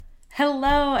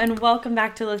Hello and welcome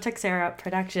back to Live Texera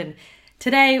production.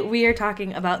 Today we are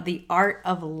talking about the art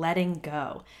of letting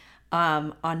go.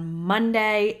 On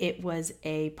Monday it was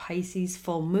a Pisces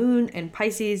full moon, and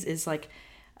Pisces is like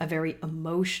a very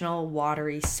emotional,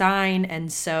 watery sign,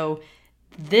 and so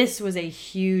this was a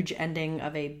huge ending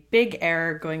of a big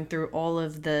era going through all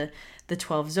of the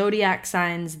 12 zodiac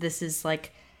signs. This is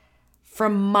like,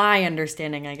 from my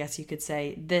understanding, I guess you could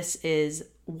say, this is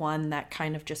one that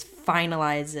kind of just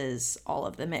finalizes all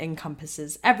of them. It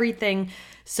encompasses everything.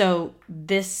 So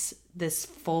this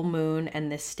full moon and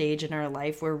this stage in our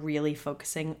life, we're really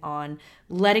focusing on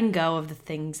letting go of the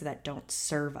things that don't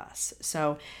serve us.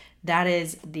 So that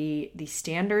is the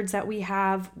standards that we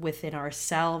have within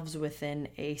ourselves, within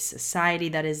a society.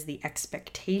 That is the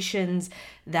expectations.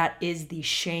 That is the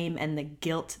shame and the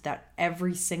guilt that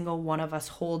every single one of us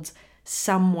holds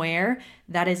somewhere.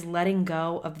 That is letting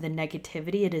go of the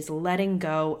negativity. It is letting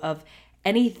go of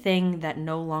anything that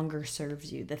no longer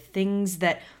serves you, the things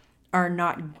that are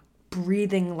not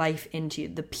breathing life into you,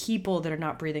 the people that are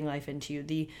not breathing life into you,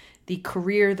 the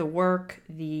career, the work,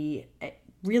 the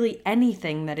really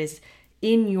anything that is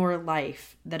in your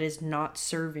life that is not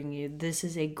serving you. This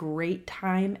is a great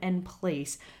time and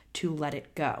place to let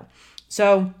it go.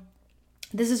 So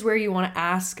this is where you want to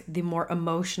ask the more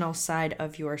emotional side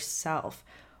of yourself.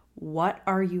 What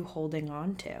are you holding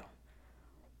on to?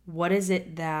 What is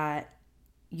it that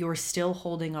you're still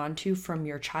holding on to from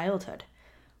your childhood?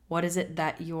 What is it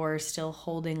that you're still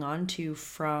holding on to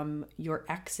from your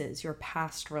exes, your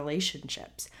past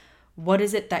relationships? What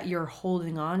is it that you're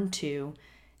holding on to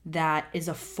that is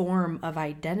a form of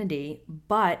identity,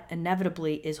 but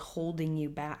inevitably is holding you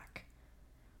back?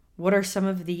 What are some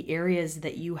of the areas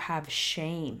that you have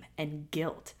shame and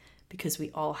guilt? Because we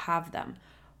all have them.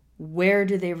 Where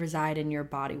do they reside in your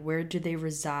body? Where do they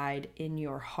reside in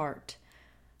your heart?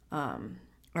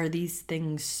 Are these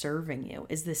things serving you?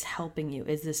 Is this helping you?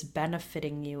 Is this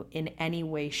benefiting you in any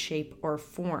way, shape, or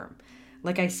form?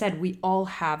 Like I said, we all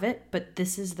have it, but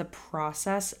this is the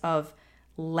process of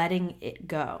letting it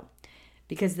go.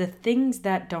 Because the things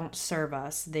that don't serve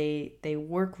us, they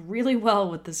work really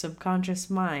well with the subconscious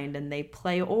mind, and they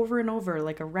play over and over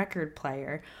like a record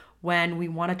player. When we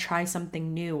want to try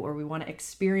something new or we want to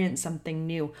experience something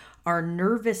new, our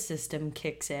nervous system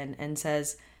kicks in and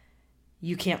says,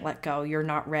 you can't let go. You're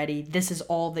not ready. This is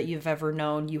all that you've ever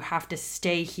known. You have to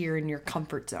stay here in your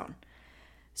comfort zone.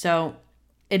 So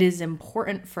it is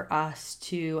important for us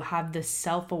to have the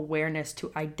self-awareness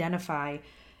to identify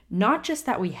not just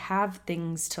that we have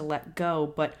things to let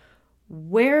go, but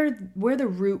where the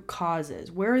root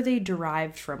causes, where are they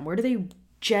derived from? Where do they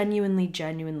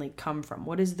genuinely come from?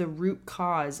 What is the root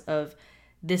cause of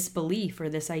this belief or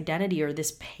this identity or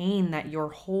this pain that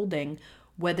you're holding,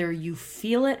 whether you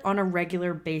feel it on a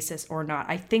regular basis or not?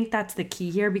 I think that's the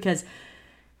key here, because,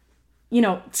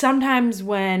 sometimes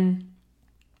when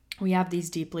we have these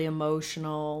deeply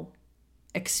emotional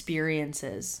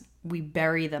experiences, we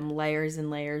bury them layers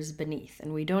and layers beneath,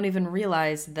 and we don't even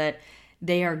realize that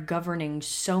they are governing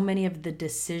so many of the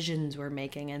decisions we're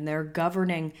making, and they're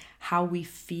governing how we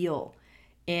feel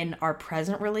in our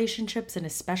present relationships and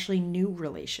especially new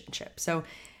relationships. So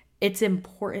it's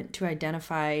important to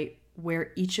identify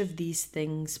where each of these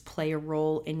things play a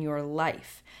role in your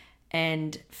life,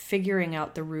 and figuring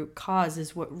out the root cause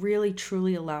is what really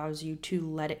truly allows you to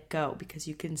let it go, because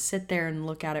you can sit there and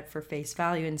look at it for face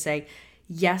value and say,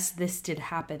 yes, this did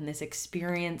happen. This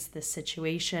experience, this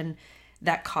situation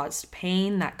that caused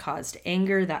pain, that caused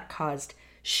anger, that caused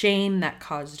shame, that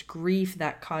caused grief,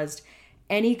 that caused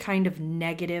any kind of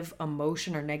negative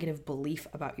emotion or negative belief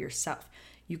about yourself.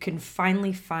 You can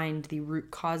finally find the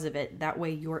root cause of it. That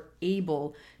way you're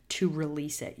able to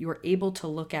release it. You're able to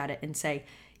look at it and say,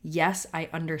 yes, I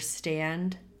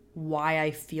understand why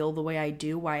I feel the way I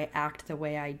do, why I act the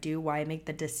way I do, why I make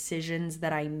the decisions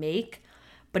that I make,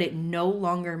 but it no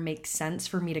longer makes sense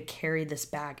for me to carry this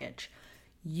baggage.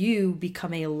 You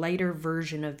become a lighter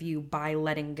version of you by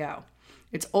letting go.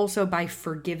 It's also by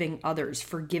forgiving others,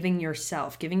 forgiving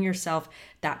yourself, giving yourself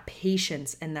that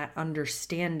patience and that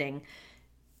understanding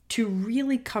to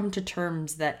really come to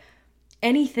terms that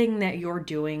anything that you're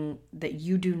doing that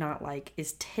you do not like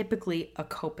is typically a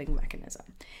coping mechanism.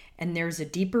 And there's a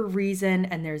deeper reason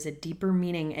and there's a deeper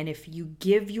meaning. And if you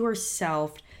give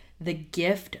yourself the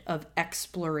gift of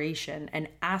exploration and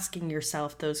asking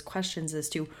yourself those questions as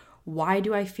to, why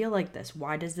do I feel like this?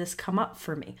 Why does this come up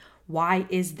for me? Why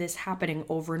is this happening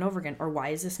over and over again? Or why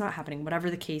is this not happening?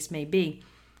 Whatever the case may be,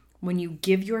 when you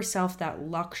give yourself that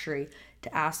luxury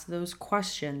to ask those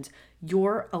questions,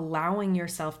 you're allowing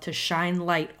yourself to shine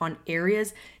light on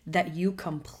areas that you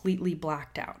completely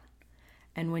blacked out.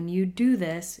 And when you do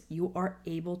this, you are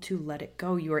able to let it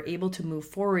go. You are able to move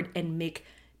forward and make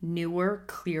newer,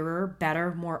 clearer,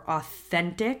 better, more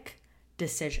authentic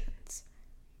decisions.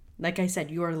 Like I said,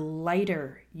 you are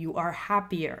lighter, you are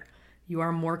happier, you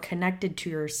are more connected to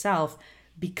yourself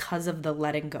because of the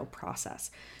letting go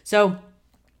process. So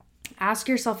ask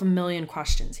yourself a million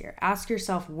questions here. Ask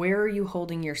yourself, where are you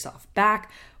holding yourself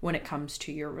back when it comes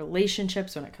to your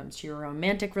relationships, when it comes to your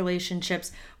romantic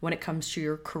relationships, when it comes to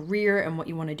your career and what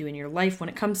you want to do in your life, when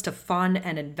it comes to fun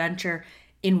and adventure?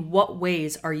 In what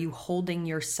ways are you holding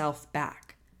yourself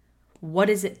back? What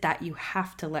is it that you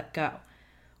have to let go?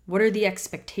 What are the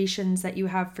expectations that you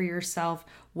have for yourself?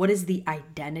 What is the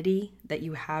identity that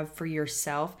you have for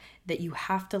yourself that you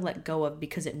have to let go of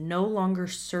because it no longer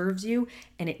serves you,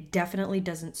 and it definitely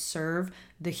doesn't serve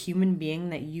the human being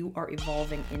that you are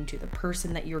evolving into, the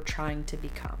person that you're trying to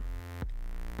become?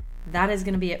 That is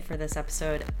going to be it for this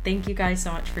episode. Thank you guys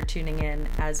so much for tuning in.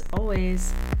 As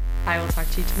always, I will talk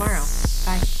to you tomorrow.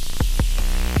 Bye.